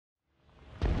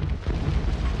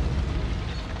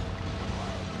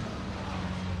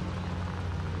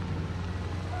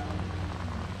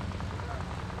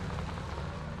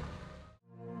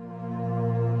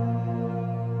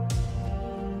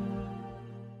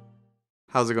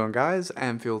How's it going, guys?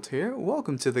 Anfield here.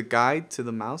 Welcome to the guide to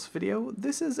the mouse video.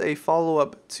 This is a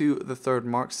follow-up to the third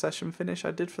mark session finish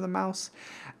I did for the mouse,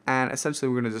 and essentially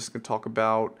we're going to talk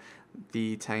about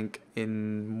the tank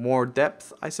in more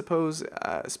depth, I suppose,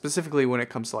 specifically when it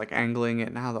comes to like angling it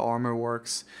and how the armor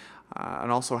works,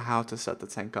 and also how to set the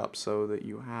tank up so that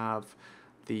you have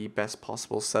the best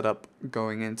possible setup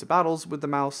going into battles with the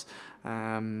mouse,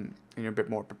 and you're a bit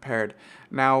more prepared.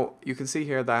 Now you can see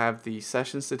here that I have the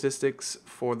session statistics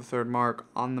for the third mark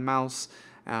on the mouse.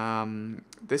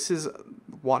 This is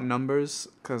what numbers,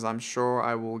 because I'm sure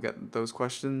I will get those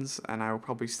questions, and I will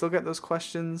probably still get those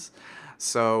questions.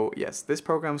 So yes, this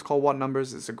program is called What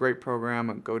Numbers. It's a great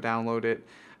program. Go download it.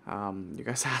 You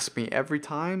guys ask me every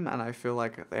time, and I feel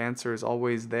like the answer is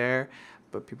always there,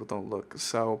 but people don't look.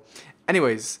 So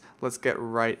anyways, let's get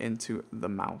right into the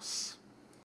mouse.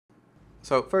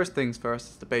 So first things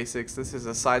first, the basics. This is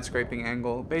a side scraping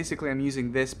angle. Basically, I'm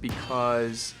using this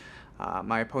because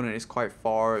my opponent is quite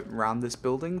far around this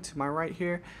building to my right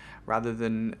here, rather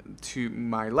than to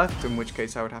my left, in which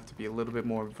case I would have to be a little bit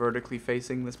more vertically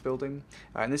facing this building.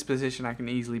 In this position, I can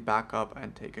easily back up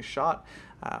and take a shot.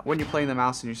 When you're playing the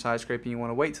mouse and you're side scraping, you want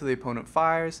to wait till the opponent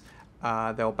fires.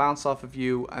 They'll bounce off of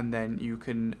you, and then you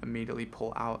can immediately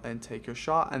pull out and take your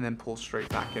shot and then pull straight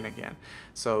back in again.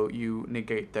 So you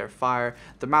negate their fire.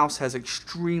 The mouse has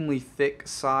extremely thick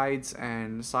sides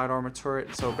and side armor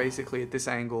turret, so basically at this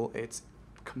angle it's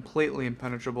completely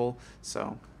impenetrable.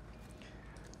 So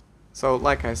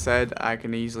like I said, I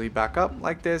can easily back up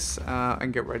like this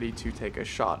and get ready to take a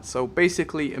shot. So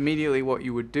basically, immediately what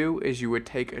you would do is you would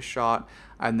take a shot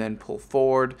and then pull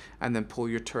forward and then pull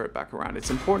your turret back around. It's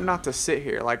important not to sit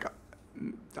here. Like,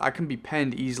 I can be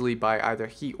penned easily by either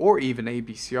heat or even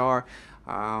ABCR.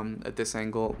 At this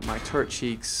angle, my turret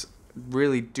cheeks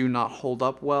really do not hold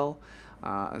up well.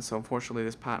 And so unfortunately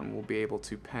this pattern will be able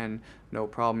to pen no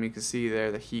problem. You can see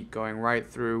there the heat going right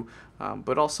through,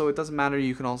 but also it doesn't matter,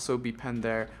 you can also be penned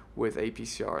there with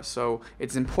APCR. So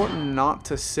it's important not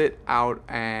to sit out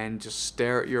and just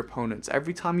stare at your opponents.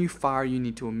 Every time you fire, you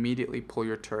need to immediately pull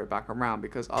your turret back around,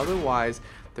 because otherwise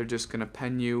they're just going to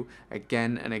pen you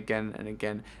again and again and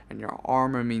again, and your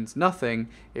armor means nothing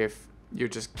if you're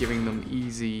just giving them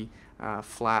easy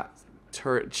flat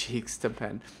turret cheeks to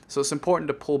pen. So it's important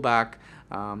to pull back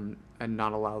and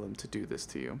not allow them to do this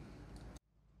to you.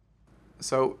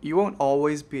 So you won't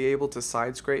always be able to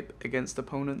side scrape against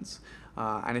opponents,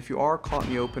 and if you are caught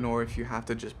in the open, or if you have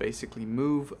to just basically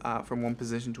move from one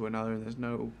position to another and there's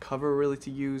no cover really to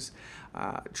use,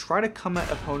 try to come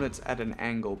at opponents at an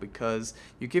angle, because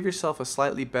you give yourself a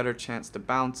slightly better chance to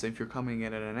bounce if you're coming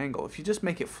in at an angle. If you just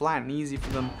make it flat and easy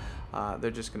for them, they're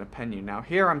just going to pen you. Now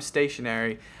here I'm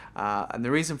stationary, and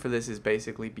the reason for this is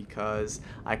basically because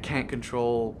I can't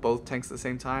control both tanks at the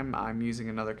same time. I'm using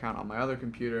another account on my other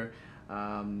computer,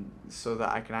 so that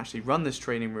I can actually run this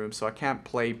training room, so I can't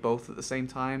play both at the same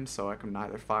time. So I can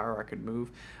neither fire or I could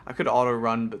move. I could auto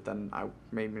run, but then I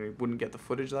maybe wouldn't get the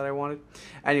footage that I wanted.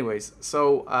 Anyways,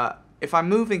 so if I'm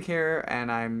moving here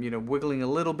and I'm wiggling a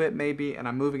little bit maybe, and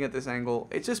I'm moving at this angle,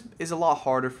 it just is a lot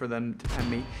harder for them to pen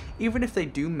me. Even if they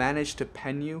do manage to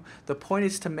pen you, the point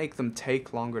is to make them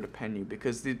take longer to pen you,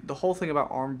 because the whole thing about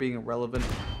armor being irrelevant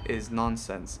is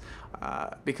nonsense.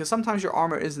 Because sometimes your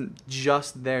armor isn't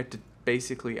just there to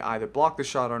basically either block the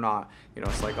shot or not.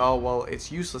 It's like, oh well,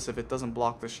 it's useless if it doesn't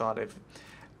block the shot.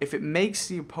 If it makes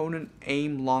the opponent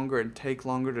aim longer and take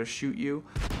longer to shoot you,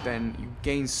 then you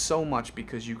gain so much,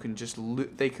 because you can just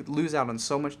they could lose out on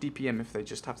so much DPM if they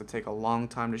just have to take a long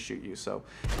time to shoot you. So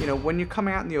when you're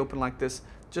coming out in the open like this,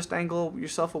 just angle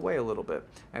yourself away a little bit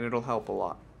and it'll help a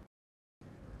lot.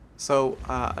 So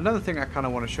another thing I kind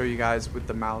of want to show you guys with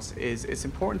the mouse is it's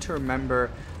important to remember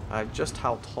just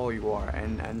how tall you are,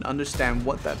 and understand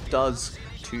what that does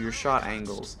to your shot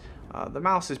angles. The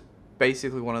mouse is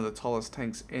basically one of the tallest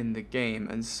tanks in the game,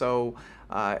 and so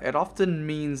it often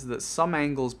means that some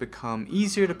angles become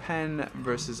easier to pen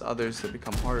versus others that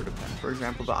become harder to pen. For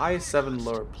example, the IS-7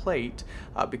 lower plate,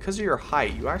 because of your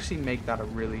height, you actually make that a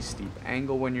really steep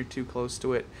angle when you're too close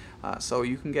to it, so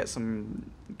you can get some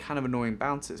kind of annoying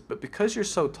bounces. But because you're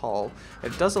so tall,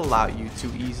 it does allow you to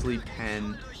easily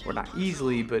pen, or not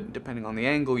easily, but depending on the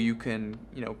angle, you can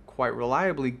quite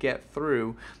reliably get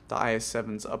through the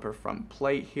IS-7's upper front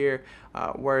plate here.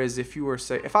 Whereas if you were,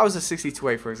 say, if I was a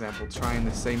 62A for example, trying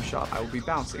the same shot, I would be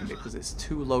bouncing because it's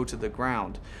too low to the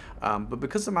ground. But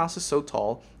because the mouse is so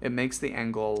tall, it makes the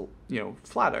angle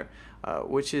flatter,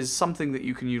 which is something that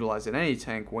you can utilize in any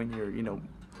tank when you're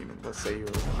let's say you're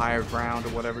higher ground or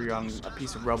whatever, you're on a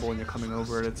piece of rubble and you're coming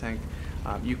over at a tank.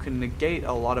 You can negate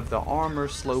a lot of the armor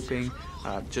sloping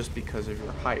just because of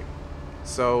your height.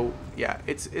 So yeah,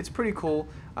 it's pretty cool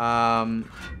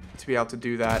to be able to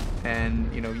do that,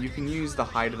 and you know, you can use the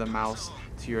height of the mouse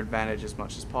to your advantage as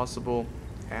much as possible,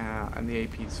 and the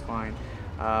AP is fine.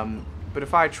 But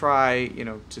if I try, you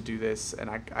know, to do this and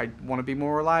I want to be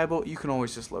more reliable, you can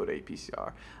always just load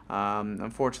APCR.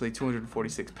 Unfortunately,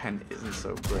 246 pen isn't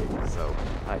so great, so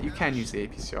you can use the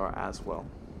APCR as well.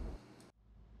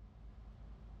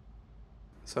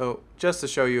 So just to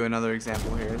show you another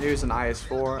example here, here's an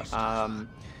IS-4,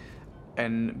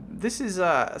 and this is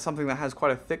something that has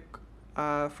quite a thick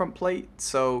front plate.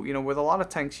 So you know, with a lot of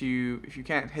tanks, if you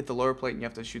can't hit the lower plate and you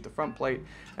have to shoot the front plate,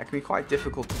 that can be quite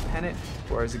difficult to pen it.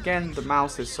 Whereas again, the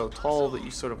mouse is so tall that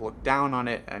you sort of look down on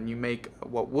it and you make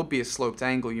what would be a sloped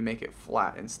angle, you make it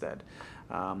flat instead.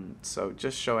 So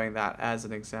just showing that as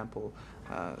an example,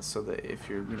 so that if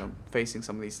you're, you know, facing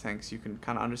some of these tanks, you can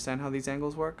kind of understand how these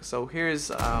angles work. So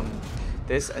here's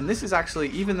this, and this is actually,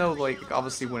 even though like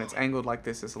obviously when it's angled like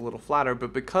this it's a little flatter,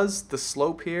 but because the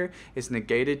slope here is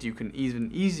negated, you can even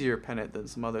easier pen it than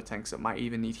some other tanks that might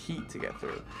even need heat to get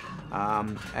through.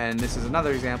 And this is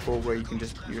another example where you can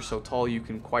just, you're so tall you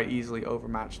can quite easily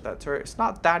overmatch that turret. It's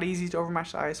not that easy to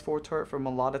overmatch the IS-4 turret from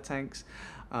a lot of tanks,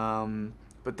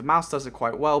 but the mouse does it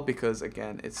quite well because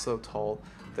again it's so tall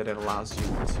that it allows you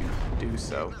to do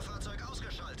so.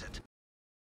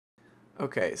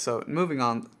 Okay, so moving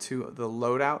on to the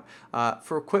loadout.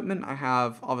 For equipment, I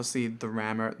have obviously the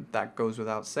rammer, that goes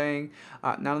without saying.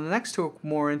 Now the next two are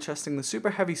more interesting. The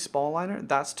super heavy spall liner,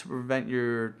 that's to prevent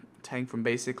your tank from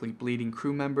basically bleeding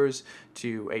crew members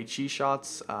to HE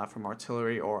shots from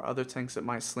artillery or other tanks that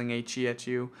might sling HE at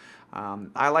you.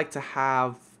 I like to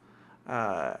have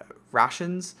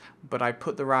rations, but I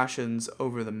put the rations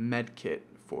over the med kit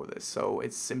for this. So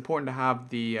it's important to have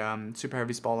the super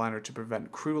heavy spall liner to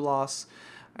prevent crew loss.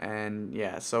 And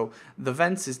yeah, so the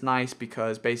vents is nice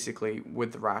because basically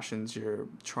with the rations you're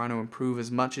trying to improve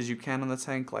as much as you can on the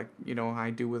tank, like you know I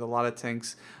do with a lot of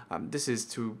tanks. This is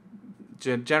to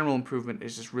general improvement,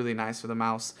 is just really nice for the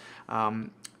mouse.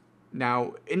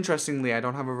 Now, interestingly, I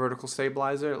don't have a vertical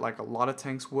stabilizer like a lot of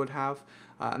tanks would have,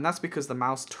 and that's because the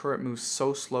mouse turret moves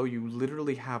so slow, you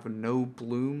literally have no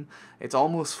bloom. It's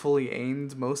almost fully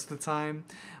aimed most of the time.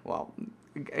 Well,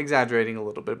 exaggerating a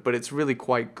little bit, but it's really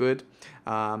quite good.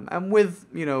 And with,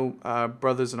 you know,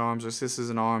 brothers in arms or sisters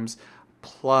in arms,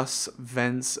 plus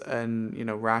vents and, you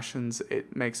know, rations,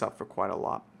 it makes up for quite a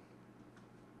lot.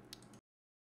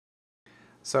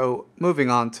 So moving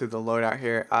on to the loadout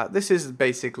here, this is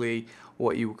basically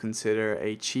what you would consider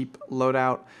a cheap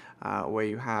loadout, where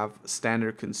you have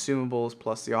standard consumables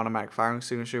plus the automatic firing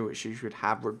signature, which you should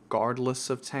have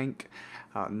regardless of tank.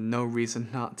 No reason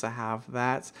not to have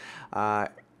that.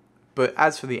 But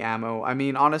as for the ammo, I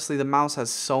mean, honestly, the mouse has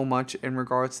so much in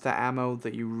regards to ammo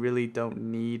that you really don't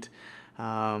need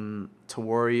to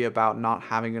worry about not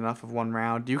having enough of one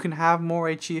round. You can have more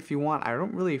HE if you want. I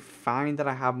don't really find that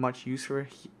I have much use for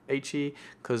HE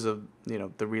because of, you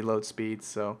know, the reload speed.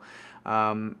 So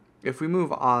if we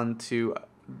move on to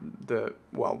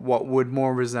what would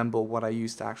more resemble what I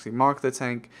used to actually mark the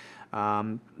tank,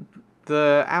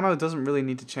 the ammo doesn't really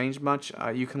need to change much.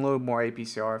 You can load more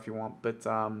APCR if you want, but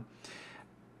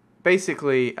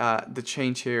basically the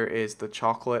change here is the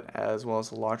chocolate as well as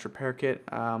the large repair kit.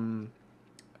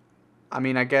 I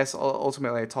mean, I guess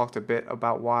ultimately I talked a bit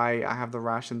about why I have the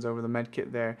rations over the med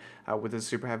kit there with the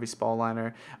super heavy spall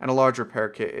liner, and a large repair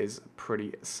kit is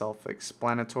pretty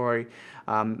self-explanatory.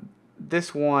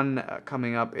 This one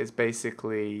coming up is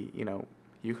basically, you know,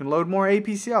 you can load more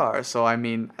APCR, so I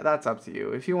mean, that's up to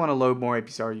you. If you want to load more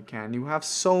APCR, you can. You have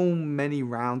so many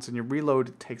rounds, and your reload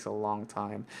it takes a long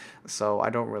time, so I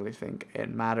don't really think it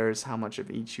matters how much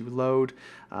of each you load.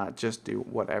 Just do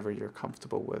whatever you're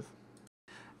comfortable with.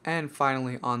 And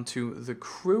finally, onto the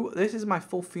crew. This is my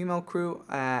full female crew.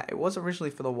 It was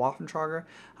originally for the Waffentrager.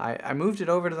 I moved it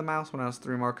over to the mouse when I was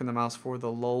 3-marking the mouse for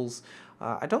the lulz.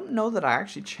 I don't know that I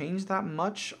actually changed that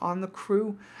much on the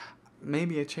crew.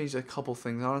 Maybe I changed a couple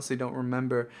things. I honestly don't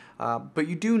remember. But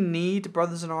you do need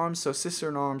brothers in arms, so sister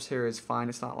in arms here is fine.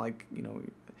 It's not like, you know,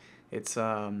 it's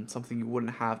something you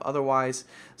wouldn't have otherwise.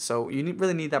 So you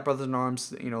really need that brothers in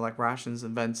arms, you know, like rations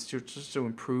and vents, just to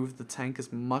improve the tank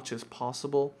as much as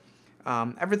possible.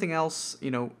 Everything else,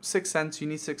 you know, 6 cents, you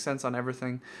need 6 cents on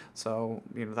everything. So,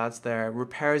 you know, that's there.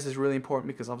 Repairs is really important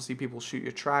because obviously people shoot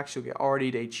your tracks, you'll get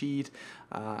RD'd, HE'd,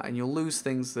 and you'll lose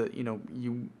things that, you know,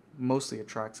 mostly your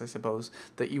tracks, I suppose,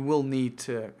 that you will need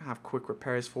to have quick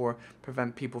repairs for,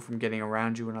 prevent people from getting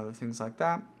around you and other things like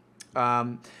that.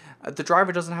 The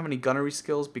driver doesn't have any gunnery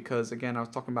skills because, again, I was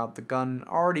talking about the gun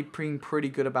already being pretty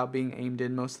good about being aimed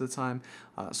in most of the time.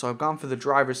 So I've gone for the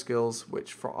driver skills,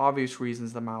 which for obvious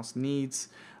reasons the mouse needs,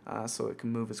 so it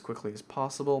can move as quickly as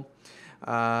possible.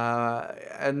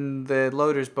 And the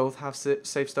loaders both have safe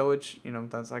stowage. You know,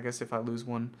 that's, I guess, if I lose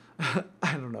one,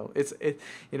 I don't know.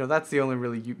 You know, that's the only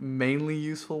really mainly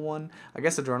useful one. I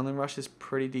guess Adrenaline Rush is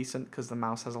pretty decent because the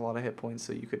mouse has a lot of hit points,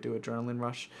 so you could do Adrenaline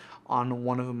Rush on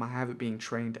one of them. I have it being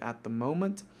trained at the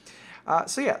moment.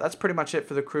 So yeah, that's pretty much it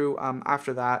for the crew.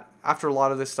 After that, after a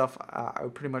lot of this stuff, I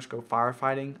would pretty much go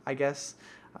firefighting, I guess.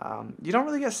 You don't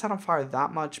really get set on fire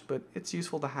that much, but it's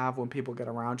useful to have when people get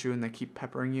around you and they keep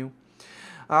peppering you.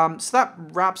 So that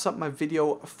wraps up my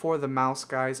video for the mouse,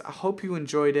 guys. I hope you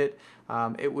enjoyed it.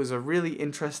 It was a really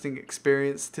interesting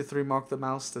experience to 3-mark the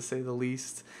mouse, to say the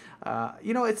least.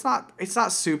 You know, it's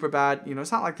not super bad. You know,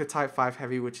 it's not like the Type 5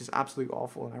 Heavy, which is absolutely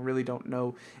awful, and I really don't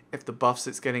know if the buffs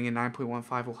it's getting in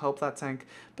 9.15 will help that tank.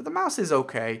 But the mouse is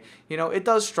okay. You know, it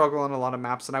does struggle on a lot of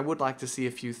maps, and I would like to see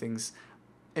a few things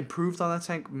improved on the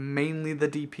tank. Mainly the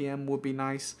DPM would be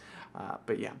nice.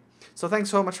 But yeah. So thanks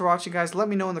so much for watching, guys. Let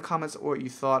me know in the comments what you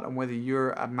thought and whether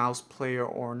you're a mouse player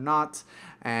or not.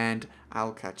 And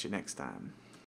I'll catch you next time.